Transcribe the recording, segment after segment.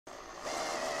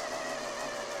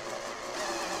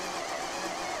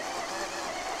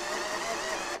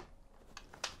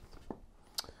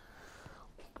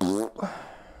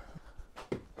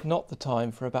not the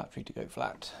time for a battery to go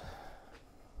flat.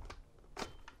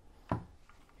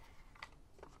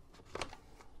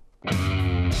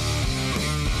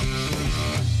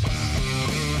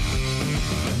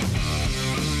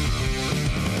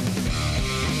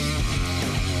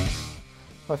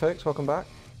 Hi folks, welcome back.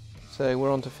 So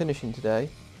we're on to finishing today,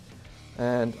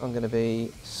 and I'm going to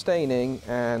be staining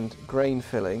and grain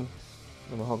filling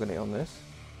the mahogany on this.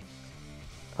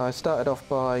 I started off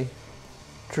by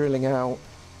drilling out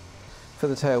for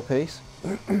the tailpiece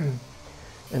and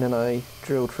then I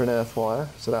drilled for an earth wire,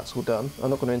 so that's all done. I'm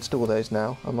not going to install those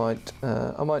now. I might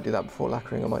do that before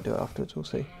lacquering, I might do it afterwards, we'll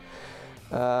see.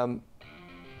 And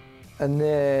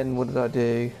then what did I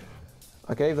do?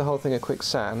 I gave the whole thing a quick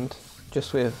sand,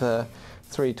 just with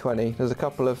 320. There's a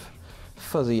couple of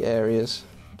fuzzy areas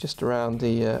just around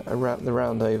the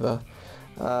round over,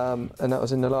 and that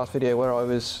was in the last video where I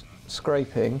was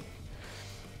scraping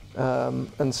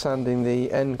and sanding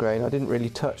the end grain. I didn't really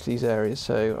touch these areas,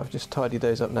 so I've just tidied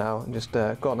those up now and just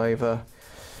gone over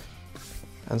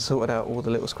and sorted out all the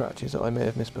little scratches that I may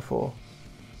have missed before.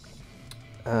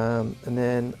 And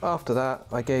then after that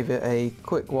I gave it a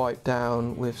quick wipe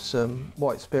down with some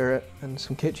white spirit and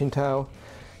some kitchen towel,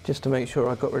 just to make sure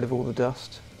I got rid of all the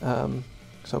dust, so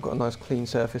I've got a nice clean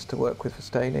surface to work with for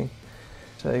staining.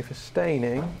 So for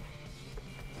staining,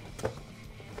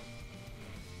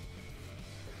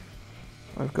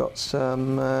 I've got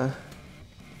some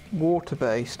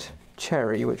water-based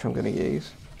cherry which I'm going to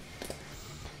use,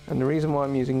 and the reason why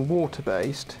I'm using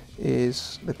water-based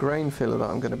is the grain filler that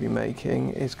I'm going to be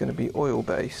making is going to be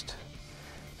oil-based.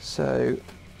 So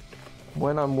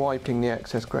when I'm wiping the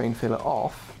excess grain filler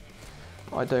off,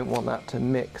 I don't want that to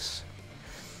mix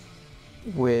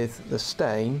with the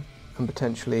stain and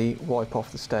potentially wipe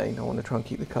off the stain. I want to try and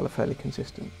keep the colour fairly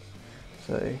consistent.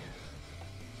 So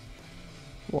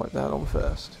wipe that on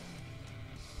first.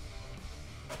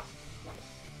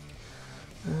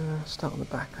 Start on the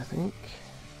back, I think.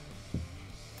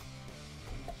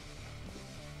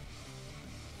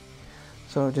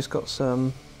 So I've just got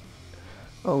some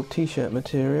old t-shirt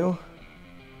material,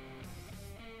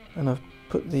 and I've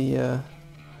put the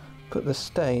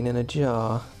stain in a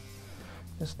jar.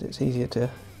 Just it's easier to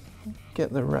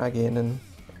get the rag in and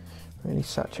really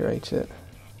saturate it.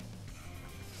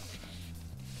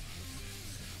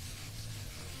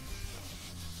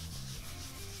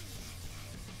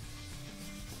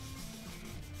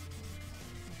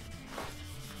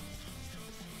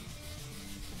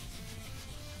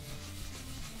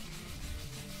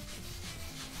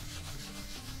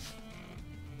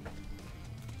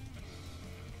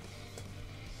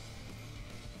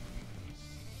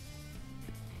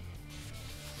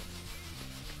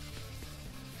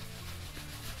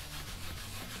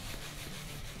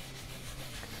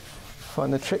 I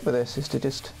find the trick with this is to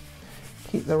just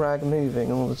keep the rag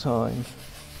moving all the time,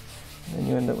 and then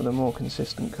you end up with a more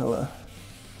consistent colour.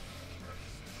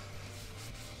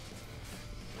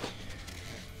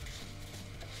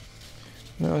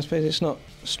 Now I suppose it's not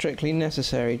strictly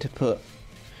necessary to put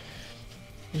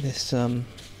this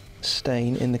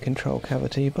stain in the control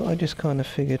cavity, but I just kind of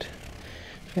figured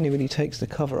if anybody takes the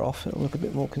cover off, it'll look a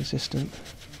bit more consistent,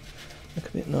 look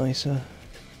a bit nicer.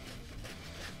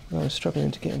 I was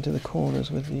struggling to get into the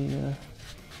corners with the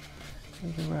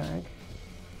rag.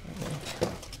 A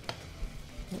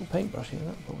little paintbrush here,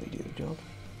 that'll probably do the job.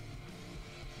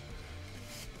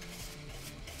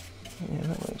 Yeah,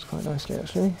 that works quite nicely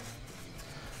actually.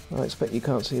 I expect you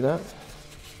can't see that.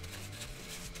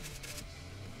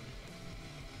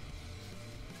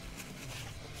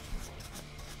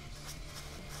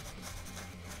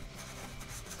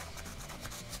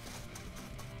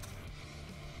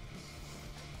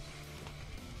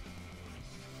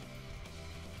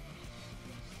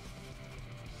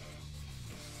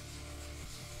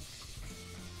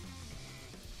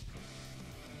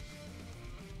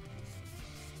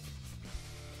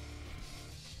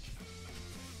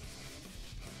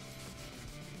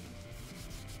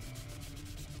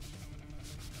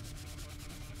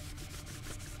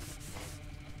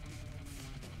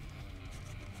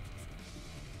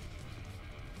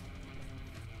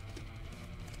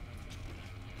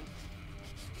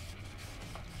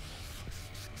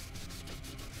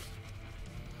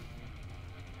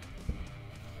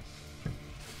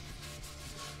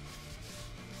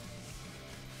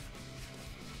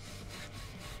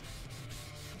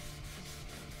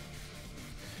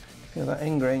 Feel that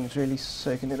end grain is really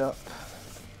soaking it up.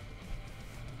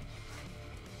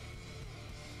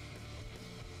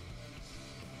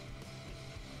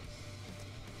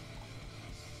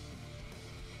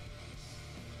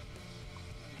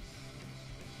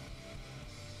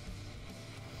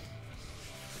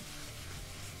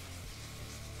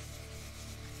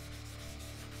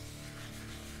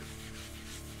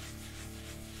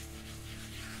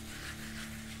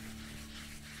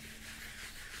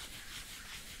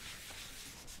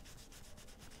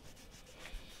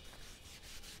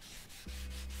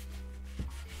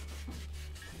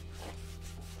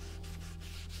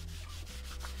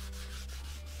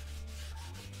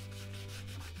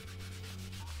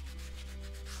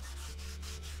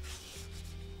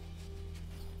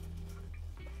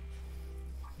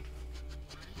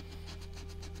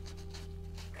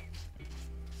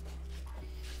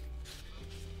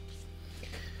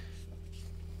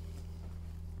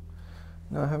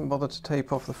 Now I haven't bothered to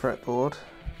tape off the fretboard.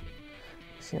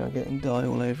 See, I'm getting dye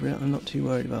all over it. I'm not too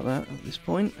worried about that at this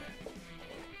point.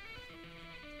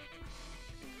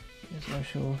 As I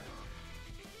shall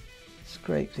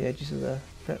scrape the edges of the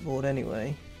fretboard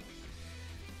anyway.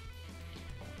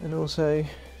 And also,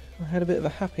 I had a bit of a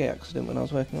happy accident when I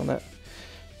was working on that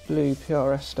blue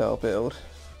PRS style build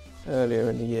earlier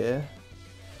in the year.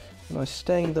 When I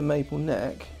stained the maple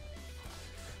neck,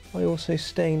 I also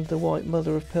stained the white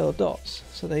mother of pearl dots,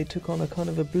 so they took on a kind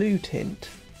of a blue tint,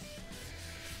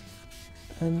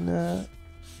 and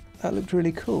that looked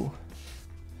really cool.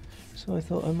 So I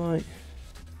thought I might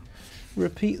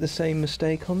repeat the same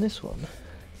mistake on this one,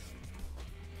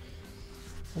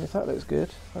 and if that looks good,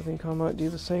 I think I might do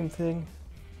the same thing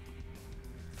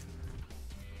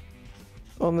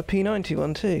on the P90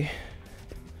 one too,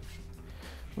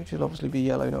 which will obviously be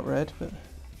yellow, not red, but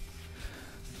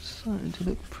it's starting to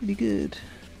look pretty good.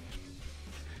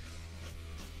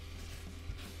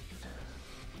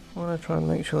 I want to try and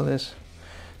make sure there's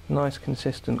nice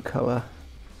consistent colour.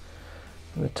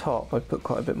 On the top, I'd put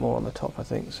quite a bit more on the top, I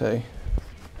think, so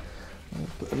I'll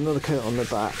put another coat on the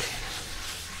back.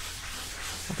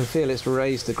 I can feel it's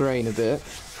raised the grain a bit,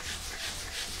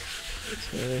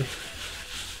 so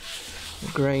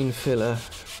the grain filler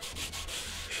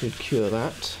should cure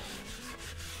that,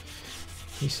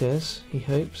 he says, he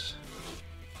hopes.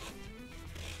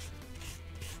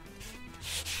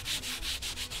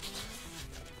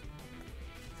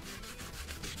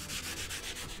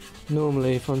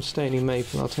 Normally if I'm staining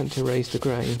maple I'll tend to raise the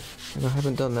grain, and I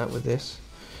haven't done that with this,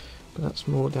 but that's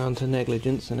more down to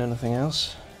negligence than anything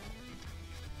else.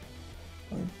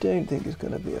 I don't think it's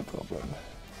going to be a problem.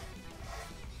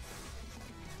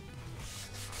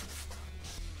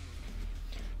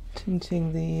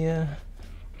 Tinting the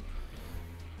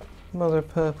mother of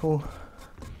pearl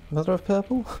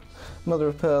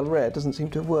red doesn't seem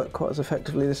to have worked quite as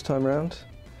effectively this time around.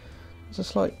 There's a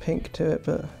slight pink to it,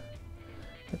 but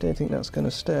I don't think that's going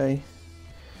to stay.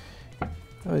 I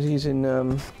was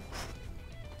using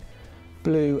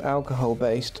blue alcohol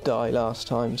based dye last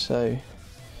time, so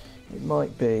it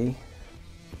might be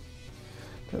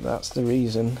that that's the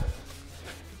reason.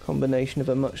 Combination of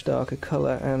a much darker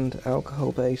colour and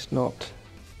alcohol based, not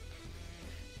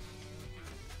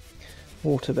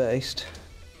water based.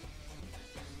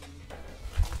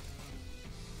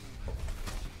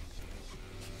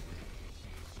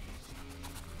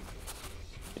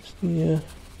 Just the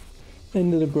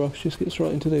end of the brush just gets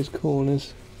right into those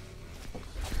corners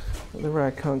that the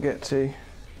rag can't get to.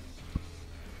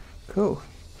 Cool.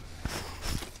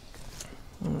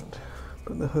 Right,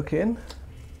 put the hook in,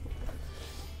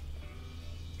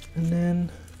 and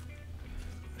then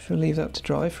I shall leave that to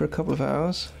dry for a couple of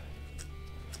hours.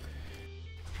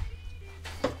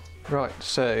 Right,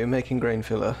 so making grain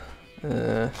filler.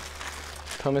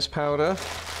 Pumice powder.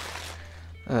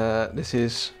 This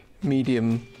is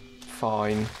medium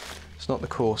fine. It's not the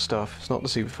coarse stuff, it's not the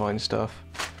super fine stuff.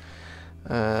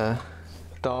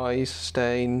 Dyes,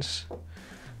 stains.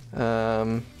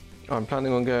 I'm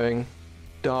planning on going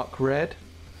dark red,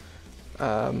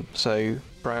 so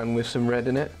brown with some red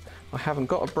in it. I haven't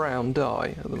got a brown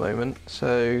dye at the moment,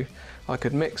 so I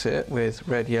could mix it with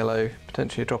red, yellow,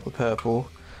 potentially a drop of purple,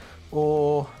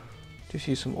 or just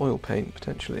use some oil paint,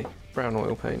 potentially brown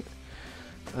oil paint.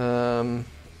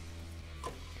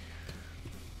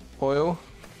 Oil,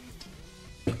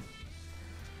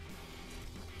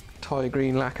 Thai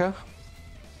green lacquer,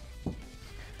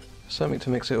 something to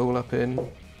mix it all up in,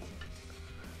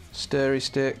 stirry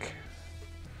stick,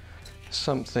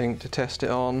 something to test it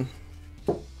on,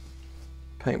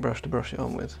 paintbrush to brush it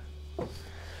on with.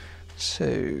 So,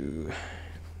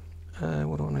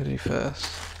 what do I want to do first?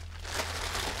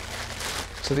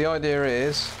 So the idea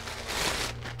is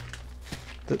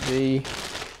that the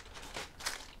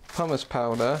pumice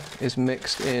powder is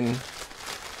mixed in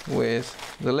with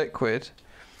the liquid,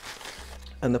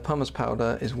 and the pumice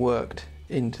powder is worked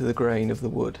into the grain of the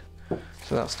wood.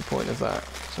 So that's the point of that.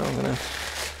 So I'm going to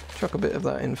chuck a bit of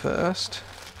that in first.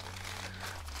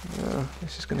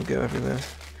 This is going to go everywhere.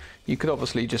 You could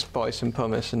obviously just buy some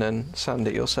pumice and then sand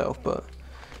it yourself, but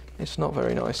it's not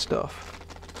very nice stuff.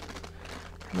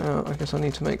 Now I guess I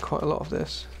need to make quite a lot of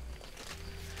this,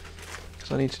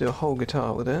 because I need to do a whole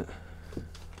guitar with it.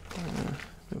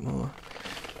 A bit more.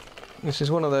 This is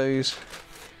one of those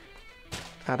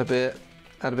add a bit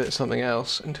of something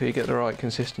else until you get the right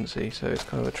consistency, so it's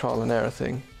kind of a trial and error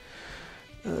thing.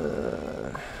 Some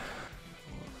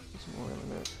oil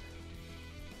in it.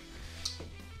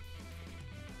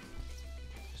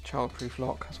 It's childproof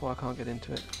lock, that's why I can't get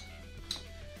into it.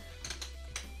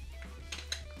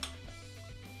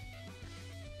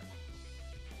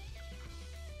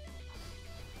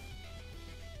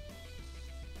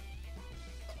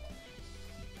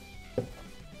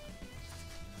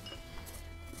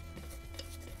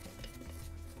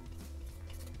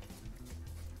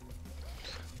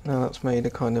 Now that's made a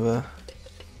kind of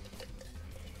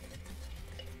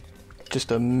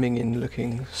just a minging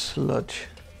looking sludge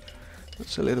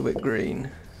that's a little bit green.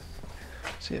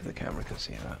 See if the camera can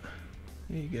see that.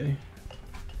 There you go.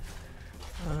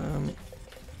 And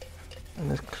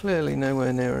there's clearly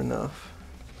nowhere near enough.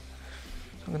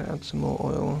 So I'm going to add some more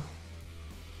oil.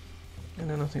 And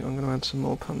then I think I'm going to add some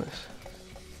more pumice.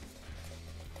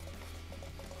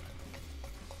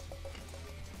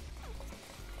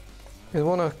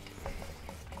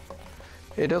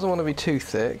 It doesn't want to be too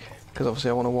thick, because obviously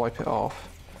I want to wipe it off,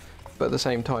 but at the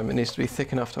same time it needs to be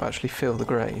thick enough to actually fill the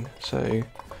grain. So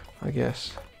I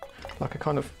guess like a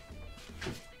kind of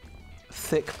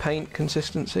thick paint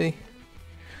consistency.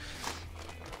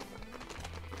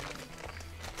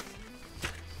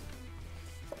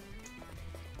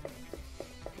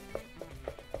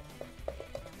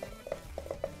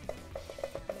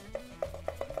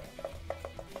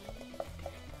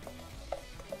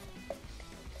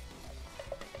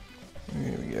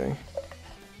 There we go.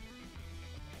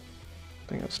 I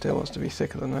think it still wants to be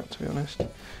thicker than that, to be honest.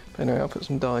 But anyway, I'll put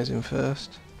some dyes in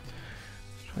first.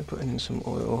 Try putting in some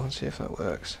oil and see if that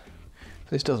works. If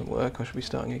this doesn't work, I should be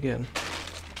starting again.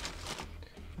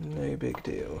 No big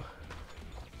deal.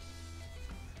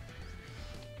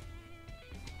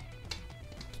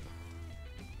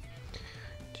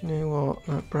 Do you know what?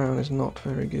 That brown is not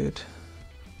very good.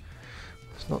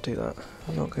 Let's not do that.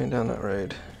 I'm not going down that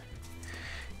road.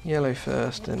 Yellow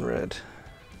first, then red.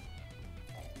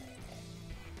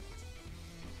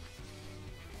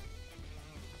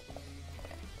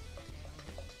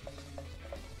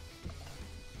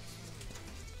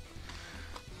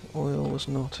 Oil was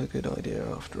not a good idea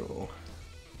after all.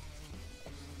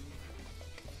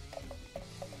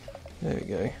 There we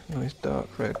go, nice dark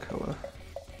red colour.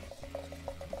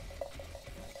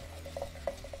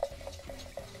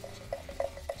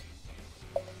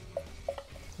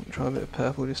 Try a bit of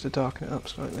purple just to darken it up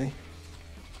slightly.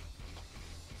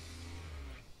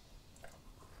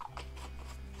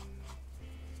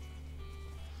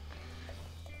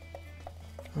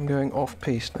 I'm going off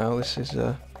piece now. This is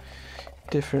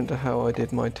different to how I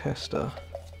did my tester.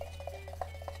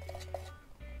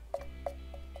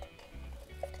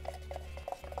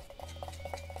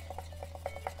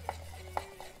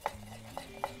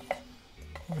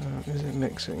 Is it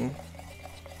mixing?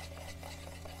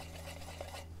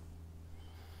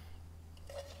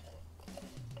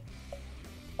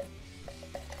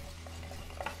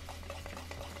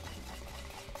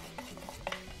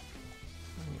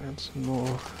 Add some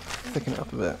more, thicken it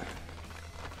up a bit.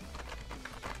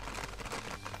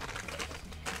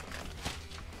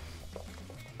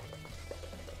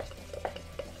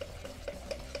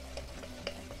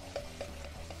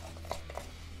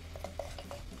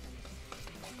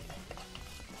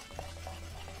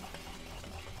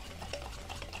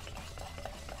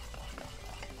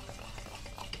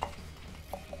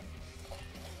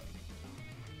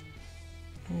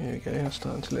 There we go, that's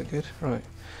starting to look good. Right,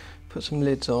 put some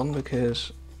lids on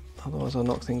because otherwise I'll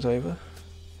knock things over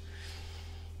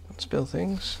and spill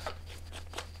things.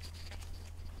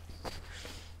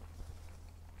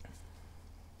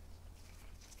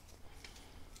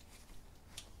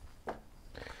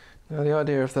 Now the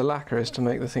idea of the lacquer is to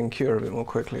make the thing cure a bit more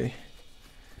quickly.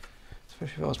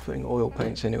 Especially if I was putting oil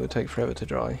paints in, it would take forever to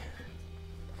dry.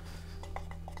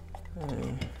 Put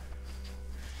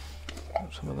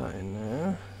some of that in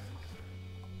there.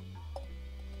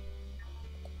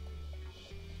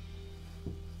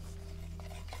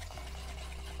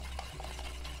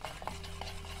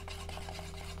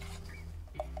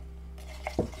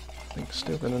 I think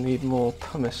still going to need more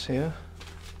pumice here.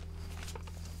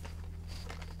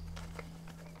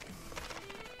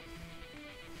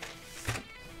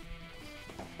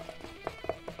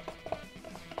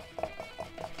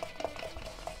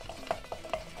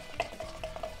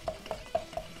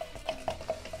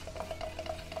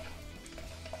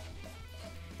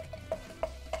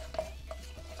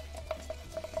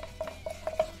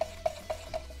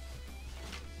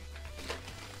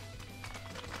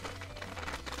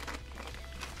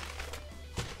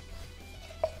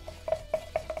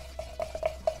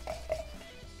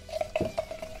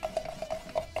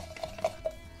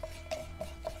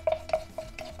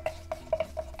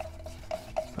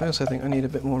 I also think I need a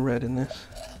bit more red in this.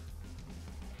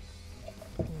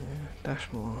 Yeah, dash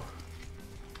more.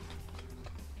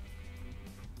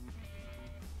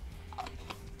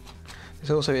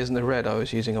 This also isn't the red I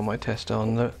was using on my tester.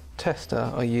 On the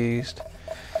tester I used,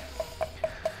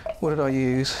 what did I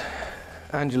use?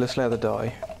 Angelus leather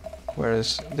dye,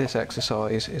 whereas this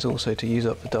exercise is also to use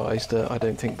up the dyes that I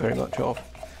don't think very much of.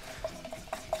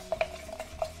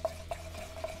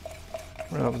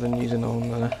 rather than using on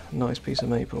a nice piece of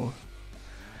maple.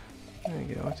 There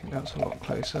you go, I think that's a lot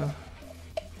closer.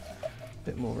 A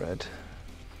bit more red.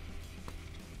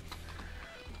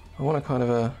 I want a kind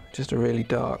of just a really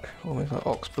dark, almost like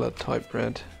oxblood type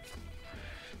red.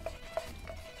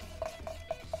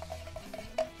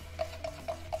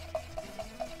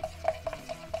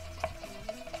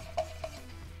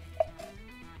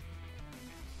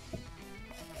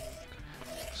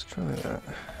 Let's try that.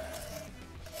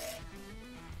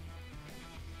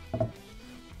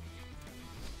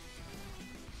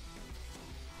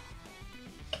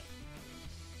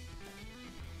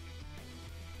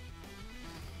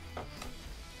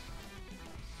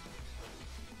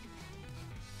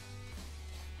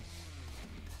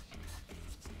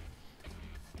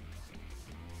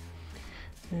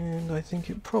 And I think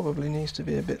it probably needs to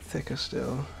be a bit thicker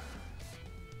still.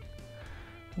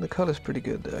 And the colour's pretty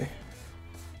good though.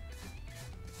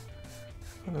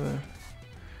 Kind of a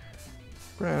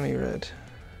browny red.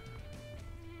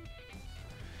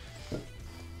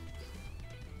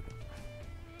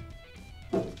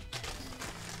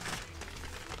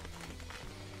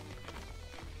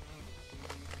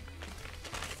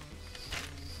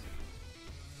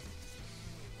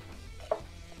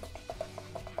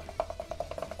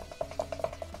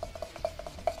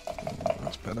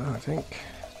 Better, I think.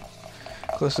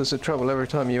 Of course, there's the trouble every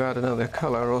time you add another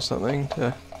colour or something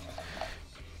to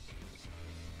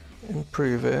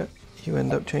improve it, you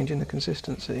end up changing the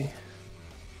consistency.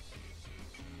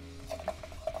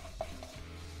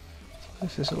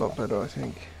 This is a lot better, I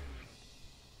think.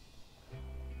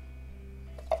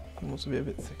 It wants to be a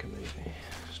bit thicker, maybe.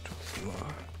 Let's try some more.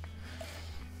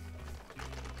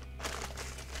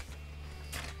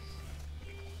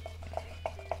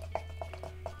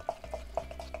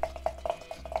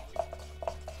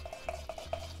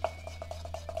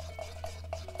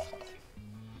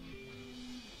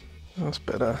 That's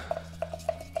better.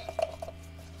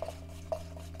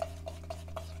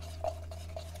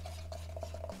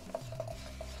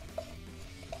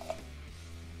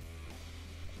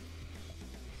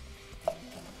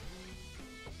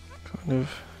 Kind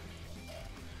of,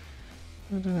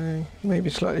 I don't know, maybe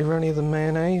slightly runnier than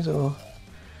mayonnaise or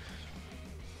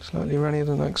slightly runnier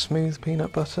than like smooth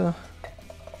peanut butter.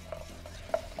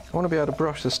 I want to be able to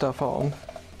brush the stuff on,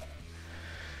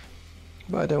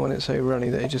 but I don't want it so runny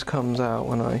that it just comes out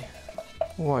when I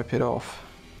wipe it off.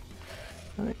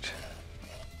 Right.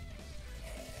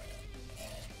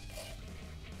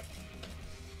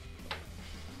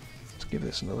 Let's give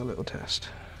this another little test.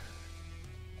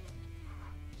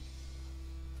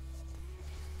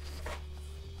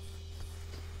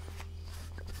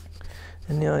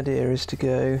 And the idea is to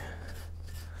go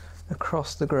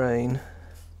across the grain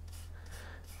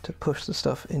to push the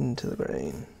stuff into the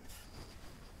grain.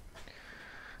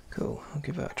 Cool, I'll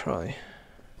give that a try.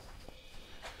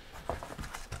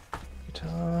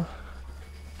 Guitar.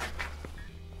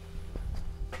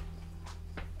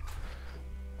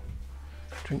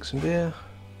 Drink some beer.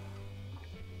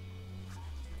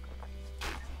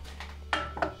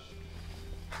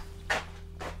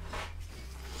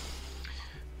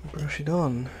 Brush it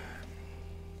on.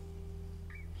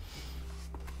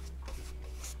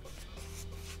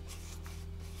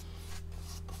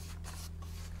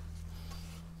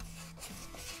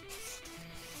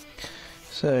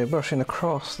 So brushing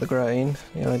across the grain,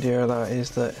 the idea of that is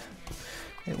that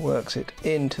it works it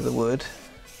into the wood.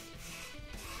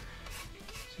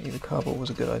 See, the cardboard was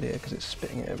a good idea because it's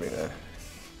spitting it everywhere.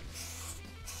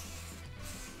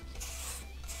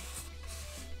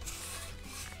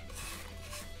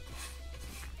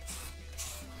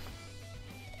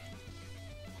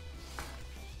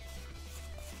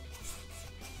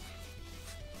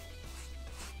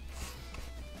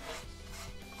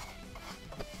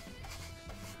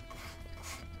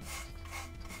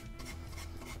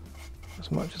 As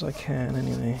much as I can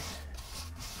anyway.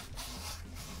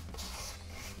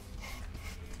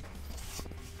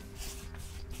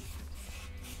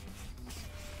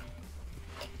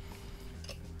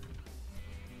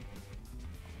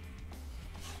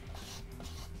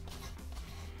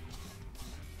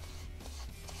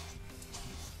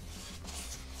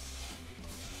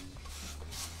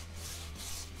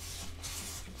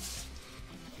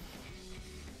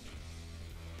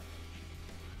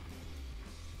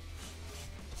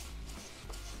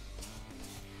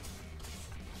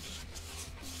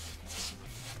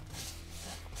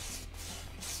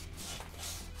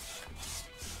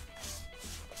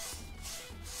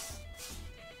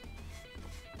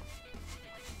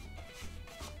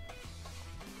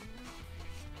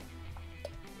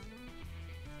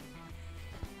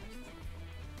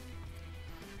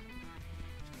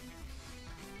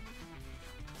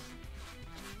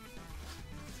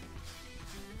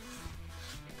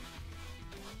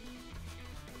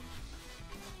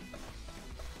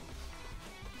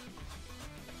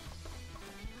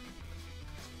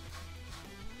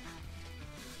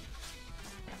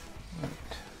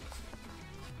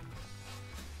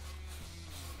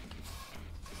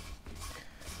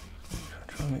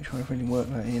 try and make sure I've really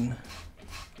worked that in.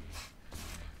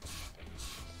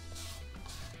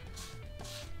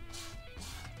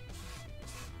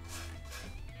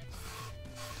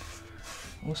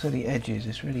 Also the edges,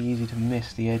 it's really easy to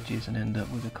miss the edges and end up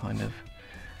with a kind of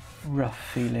rough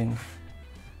feeling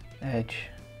edge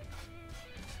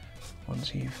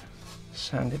once you've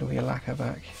sanded all your lacquer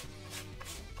back.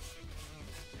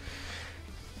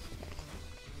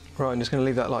 Right, I'm just going to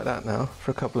leave that like that now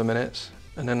for a couple of minutes,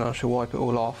 and then I shall wipe it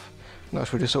all off, and I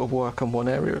shall just sort of work on one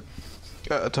area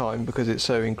at a time because it's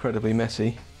so incredibly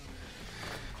messy.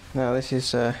 Now this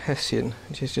is Hessian,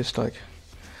 which is just like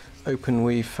open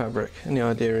weave fabric, and the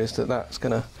idea is that that's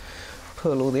going to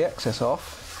pull all the excess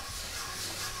off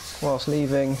whilst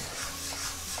leaving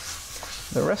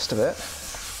the rest of it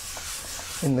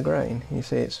in the grain. You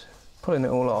see it's pulling it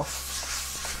all off.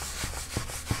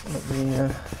 But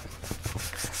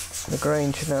the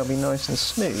grain should now be nice and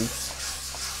smooth.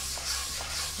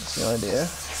 That's the idea.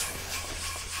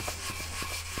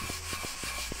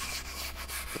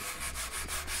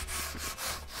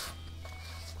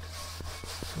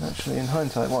 And actually, in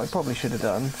hindsight, what I probably should have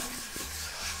done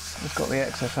is got the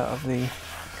excess out of the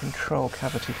control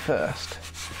cavity first.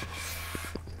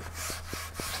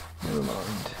 Never mind.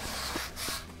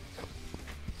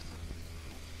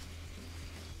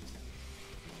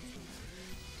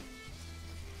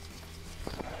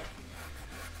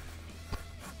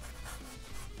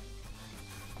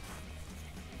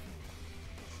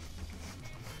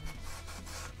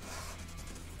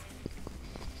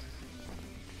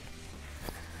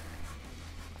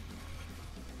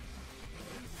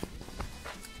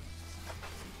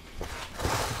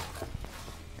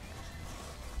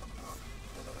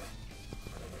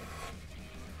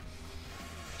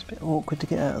 Bit awkward to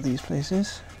get out of these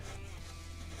places.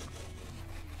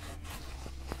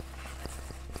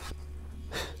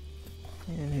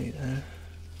 Yeah, there you go.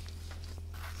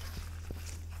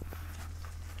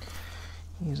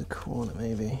 Use a corner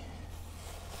maybe.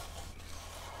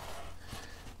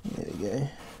 There we go.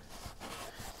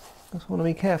 Just want to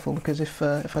be careful because if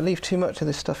I leave too much of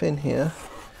this stuff in here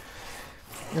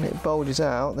and it bulges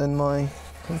out, then my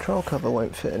control cover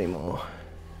won't fit anymore.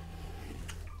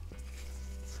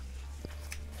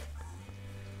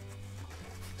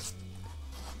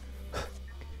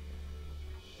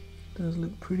 Does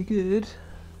look pretty good.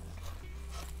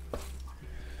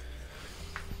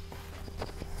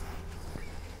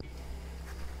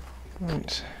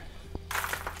 Right.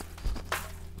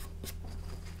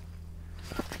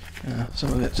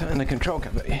 Some of it's in the control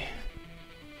cavity.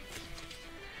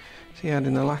 See,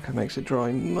 adding the lacquer makes it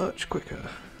dry much quicker.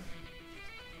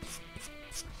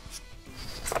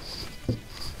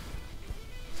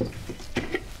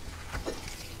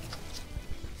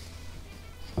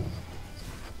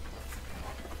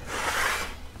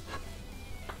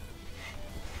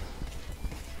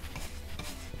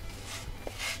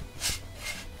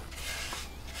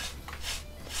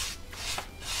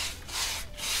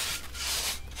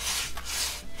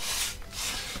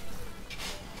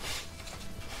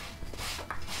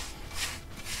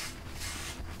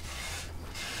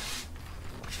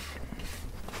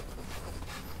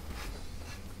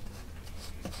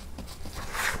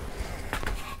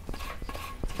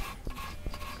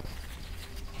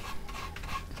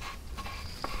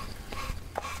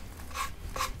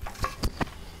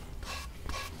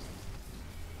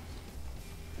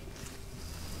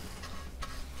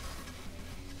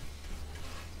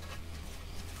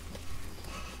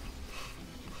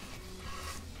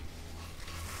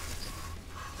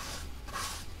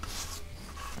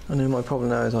 I know my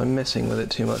problem now is I'm messing with it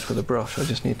too much with a brush. I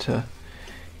just need to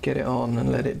get it on and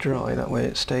let it dry, that way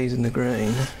it stays in the grain.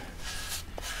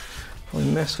 If I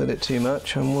mess with it too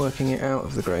much, I'm working it out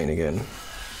of the grain again.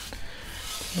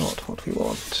 Not what we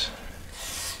want.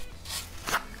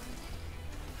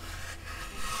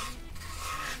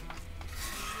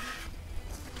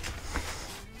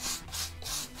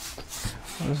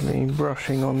 Obviously,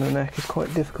 brushing on the neck is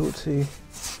quite difficult to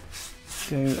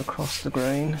go across the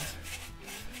grain.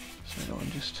 So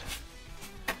I'm just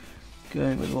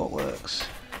going with what works.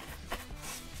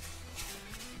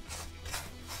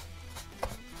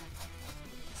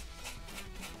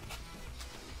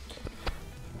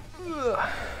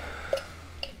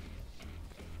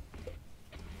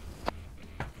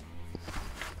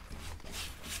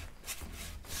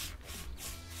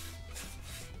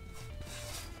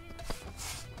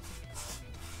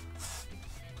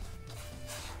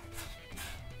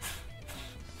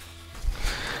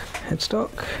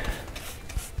 Headstock.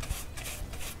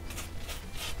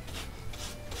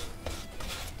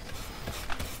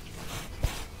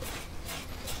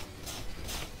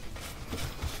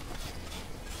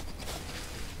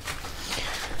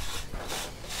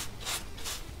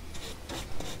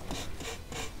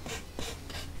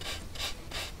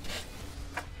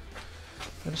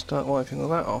 start wiping all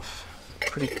that off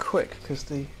pretty quick because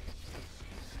the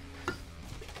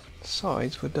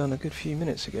sides were done a good few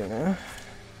minutes ago now.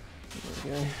 There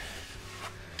we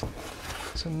go.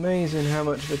 It's amazing how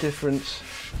much of a difference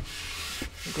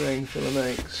the grain filler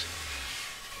makes.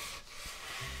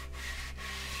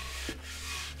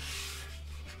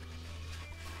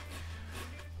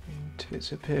 To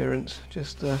its appearance,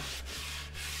 just the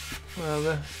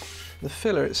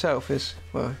filler itself is,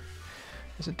 well,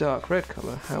 it's a dark red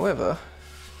colour. However,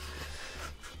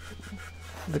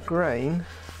 the grain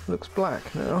looks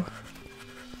black now.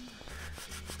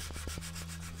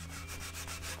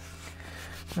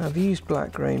 Now, I've used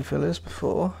black grain fillers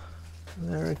before.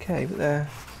 They're okay, but they're,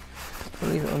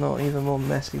 believe it or not, even more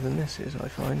messy than this is, I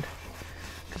find,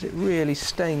 because it really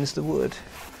stains the wood.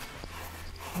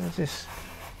 Whereas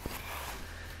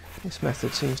this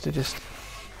method seems to just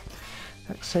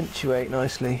accentuate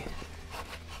nicely.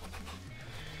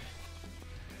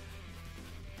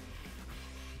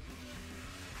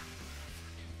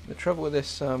 The trouble with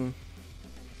this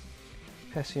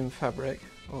Hessian fabric,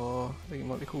 or I think it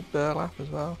might be called burlap as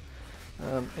well,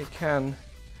 it can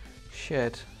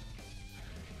shed.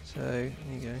 So there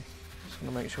you go. Just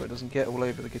want to make sure it doesn't get all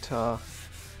over the guitar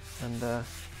and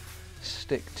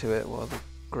stick to it while the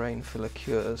grain filler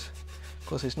cures. Of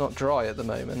course, it's not dry at the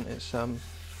moment. It's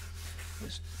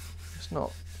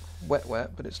not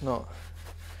wet, but it's not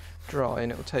dry,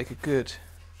 and it will take a good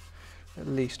at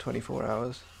least 24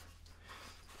 hours.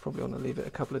 Probably want to leave it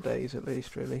a couple of days at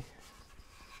least, really,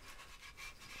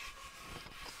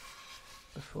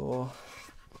 before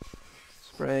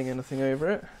spraying anything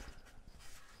over it.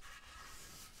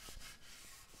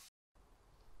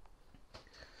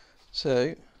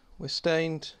 So we're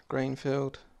stained, grain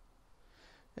filled,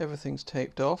 everything's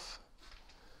taped off,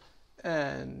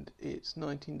 and it's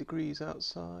 19 degrees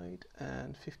outside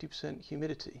and 50%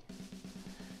 humidity.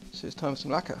 So it's time for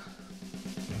some lacquer.